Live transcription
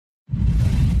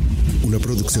una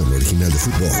producción original de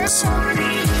Footbox.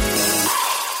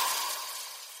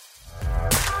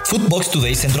 Footbox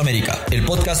Today Centroamérica, el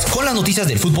podcast con las noticias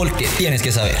del fútbol que tienes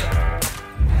que saber.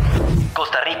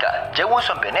 Costa Rica,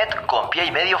 Jewison Bennete con pie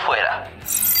y medio fuera.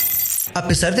 A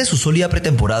pesar de su sólida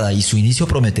pretemporada y su inicio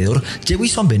prometedor,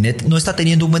 Jewison Bennete no está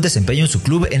teniendo un buen desempeño en su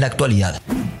club en la actualidad.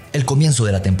 El comienzo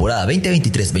de la temporada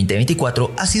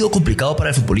 2023-2024 ha sido complicado para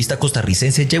el futbolista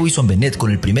costarricense Jewison Bennete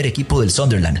con el primer equipo del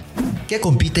Sunderland, que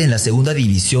compite en la segunda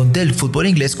división del fútbol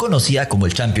inglés conocida como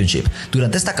el Championship.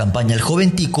 Durante esta campaña, el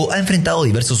joven tico ha enfrentado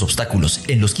diversos obstáculos.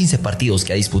 En los 15 partidos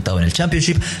que ha disputado en el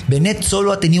Championship, Bennete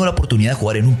solo ha tenido la oportunidad de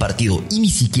jugar en un partido y ni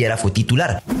siquiera fue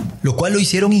titular, lo cual lo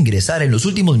hicieron ingresar en los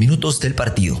últimos minutos del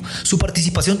partido. Su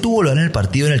participación tuvo lugar en el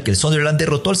partido en el que el Sunderland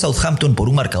derrotó al Southampton por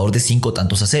un marcador de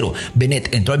 5-0.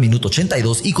 Bennete entró al minuto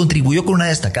 82 y contribuyó con una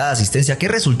destacada asistencia que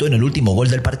resultó en el último gol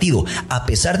del partido. A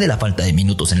pesar de la falta de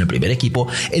minutos en el primer equipo,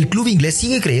 el club inglés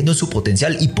sigue creyendo en su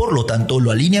potencial y por lo tanto lo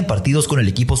alinea en partidos con el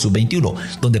equipo sub-21,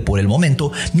 donde por el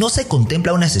momento no se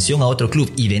contempla una cesión a otro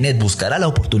club y Bennete buscará la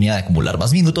oportunidad de acumular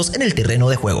más minutos en el terreno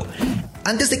de juego.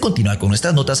 Antes de continuar con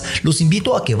nuestras notas, los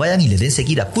invito a que vayan y le den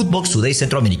seguir a Footbox Today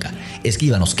Centroamérica.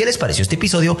 Escríbanos qué les pareció este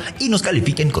episodio y nos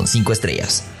califiquen con 5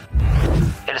 estrellas.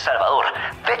 El Salvador,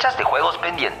 fechas de juegos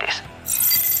pendientes.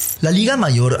 La Liga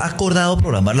Mayor ha acordado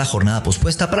programar la jornada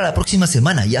pospuesta para la próxima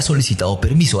semana y ha solicitado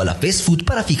permiso a la FESFUT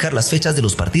para fijar las fechas de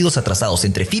los partidos atrasados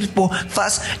entre Firpo,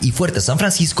 FAS y Fuerte San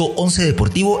Francisco 11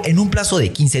 Deportivo en un plazo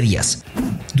de 15 días.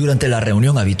 Durante la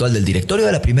reunión habitual del directorio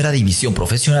de la Primera División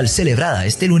Profesional celebrada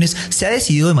este lunes, se ha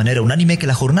decidido de manera unánime que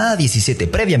la jornada 17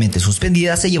 previamente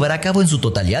suspendida se llevará a cabo en su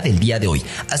totalidad el día de hoy.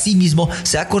 Asimismo,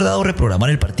 se ha acordado reprogramar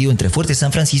el partido entre Fuerte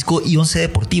San Francisco y 11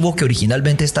 Deportivo que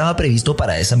originalmente estaba previsto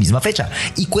para esa misma fecha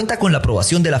y cuenta con la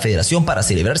aprobación de la federación para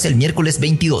celebrarse el miércoles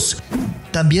 22.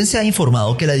 También se ha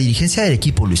informado que la dirigencia del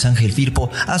equipo Luis Ángel Firpo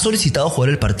ha solicitado jugar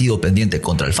el partido pendiente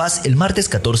contra el FAS el martes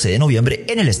 14 de noviembre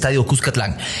en el estadio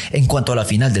Cuscatlán. En cuanto a la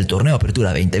final del torneo Apertura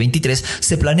 2023,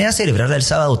 se planea celebrarla el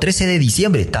sábado 13 de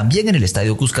diciembre también en el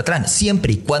estadio Cuscatlán,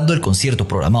 siempre y cuando el concierto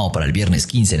programado para el viernes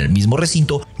 15 en el mismo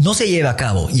recinto no se lleve a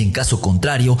cabo y en caso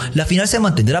contrario, la final se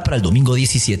mantendrá para el domingo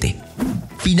 17.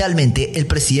 Finalmente, el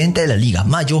presidente de la Liga,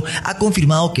 Mayo, ha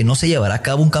confirmado que no se llevará a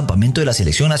cabo un campamento de la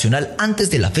selección nacional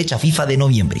antes de la fecha FIFA de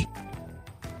noviembre.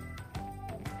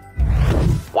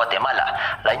 Guatemala,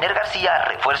 Lainer García,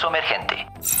 refuerzo emergente.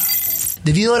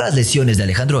 Debido a las lesiones de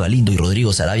Alejandro Galindo y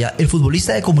Rodrigo Sarabia, el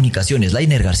futbolista de Comunicaciones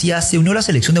Lainer García se unió a la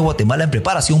selección de Guatemala en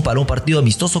preparación para un partido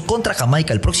amistoso contra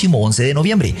Jamaica el próximo 11 de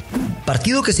noviembre.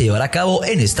 Partido que se llevará a cabo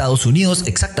en Estados Unidos,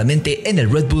 exactamente en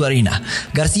el Red Bull Arena.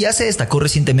 García se destacó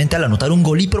recientemente al anotar un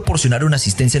gol y proporcionar una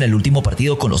asistencia en el último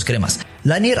partido con los cremas.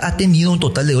 Lainer ha tenido un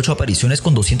total de 8 apariciones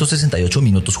con 268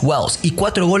 minutos jugados y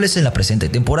 4 goles en la presente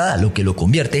temporada, lo que lo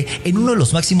convierte en uno de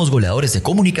los máximos goleadores de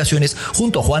Comunicaciones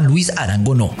junto a Juan Luis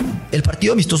Arangonó. El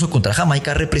partido amistoso contra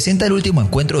Jamaica representa el último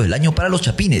encuentro del año para los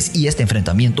chapines y este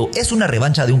enfrentamiento es una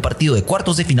revancha de un partido de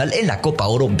cuartos de final en la Copa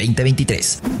Oro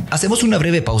 2023. Hacemos una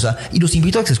breve pausa y los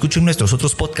invito a que escuchen nuestros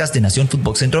otros podcasts de Nación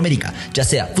Footbox Centroamérica, ya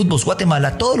sea Footbox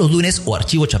Guatemala todos los lunes o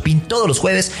Archivo Chapín todos los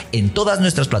jueves en todas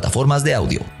nuestras plataformas de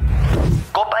audio.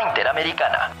 Copa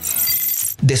Interamericana.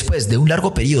 Después de un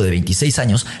largo periodo de 26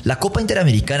 años, la Copa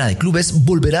Interamericana de Clubes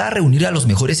volverá a reunir a los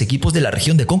mejores equipos de la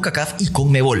región de CONCACAF y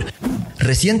CONMEBOL.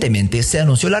 Recientemente se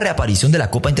anunció la reaparición de la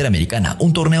Copa Interamericana,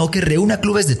 un torneo que reúne a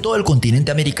clubes de todo el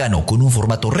continente americano con un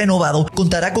formato renovado.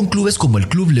 Contará con clubes como el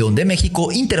Club León de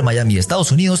México, Inter Miami de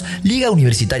Estados Unidos, Liga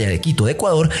Universitaria de Quito de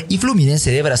Ecuador y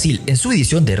Fluminense de Brasil en su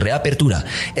edición de reapertura.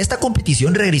 Esta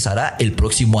competición regresará el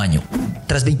próximo año.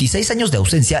 Tras 26 años de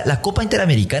ausencia, la Copa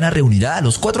Interamericana reunirá a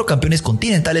los 4 campeones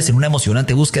continentales en una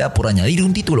emocionante búsqueda por añadir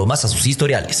un título más a sus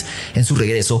historiales. En su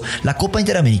regreso, la Copa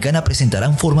Interamericana presentará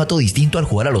un formato distinto al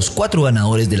jugar a los 4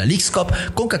 ganadores de la Leagues Cup,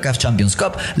 CONCACAF Champions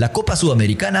Cup, la Copa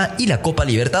Sudamericana y la Copa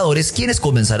Libertadores, quienes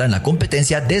comenzarán la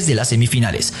competencia desde las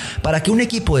semifinales. Para que un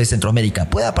equipo de Centroamérica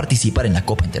pueda participar en la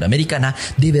Copa Interamericana,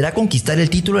 deberá conquistar el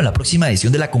título en la próxima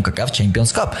edición de la CONCACAF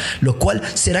Champions Cup, lo cual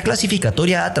será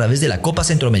clasificatoria a través de la Copa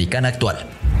Centroamericana actual.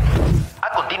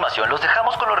 A continuación, los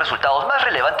dejamos con los resultados más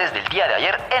relevantes del día de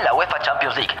ayer en la UEFA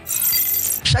Champions League.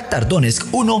 Shakhtar Donetsk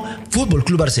 1, Fútbol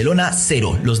Club Barcelona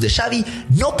 0. Los de Xavi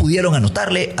no pudieron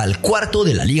anotarle al cuarto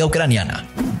de la Liga Ucraniana.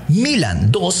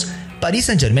 Milan 2, Paris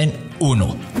Saint-Germain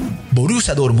 1.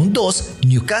 Borussia Dortmund 2,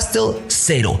 Newcastle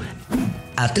 0.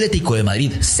 Atlético de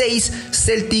Madrid 6,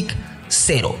 Celtic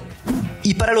 0.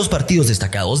 Y para los partidos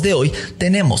destacados de hoy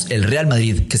tenemos el Real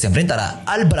Madrid que se enfrentará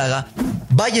al Braga,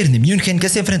 Bayern de München que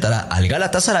se enfrentará al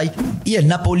Galatasaray y el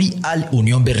Napoli al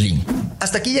Unión Berlín.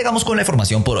 Hasta aquí llegamos con la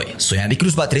información por hoy. Soy Andy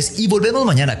Cruz Batres y volvemos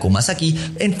mañana con más aquí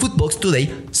en Footbox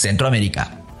Today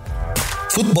Centroamérica.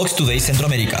 Footbox Today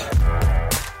Centroamérica.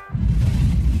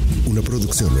 Una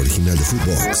producción original de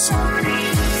Footbox.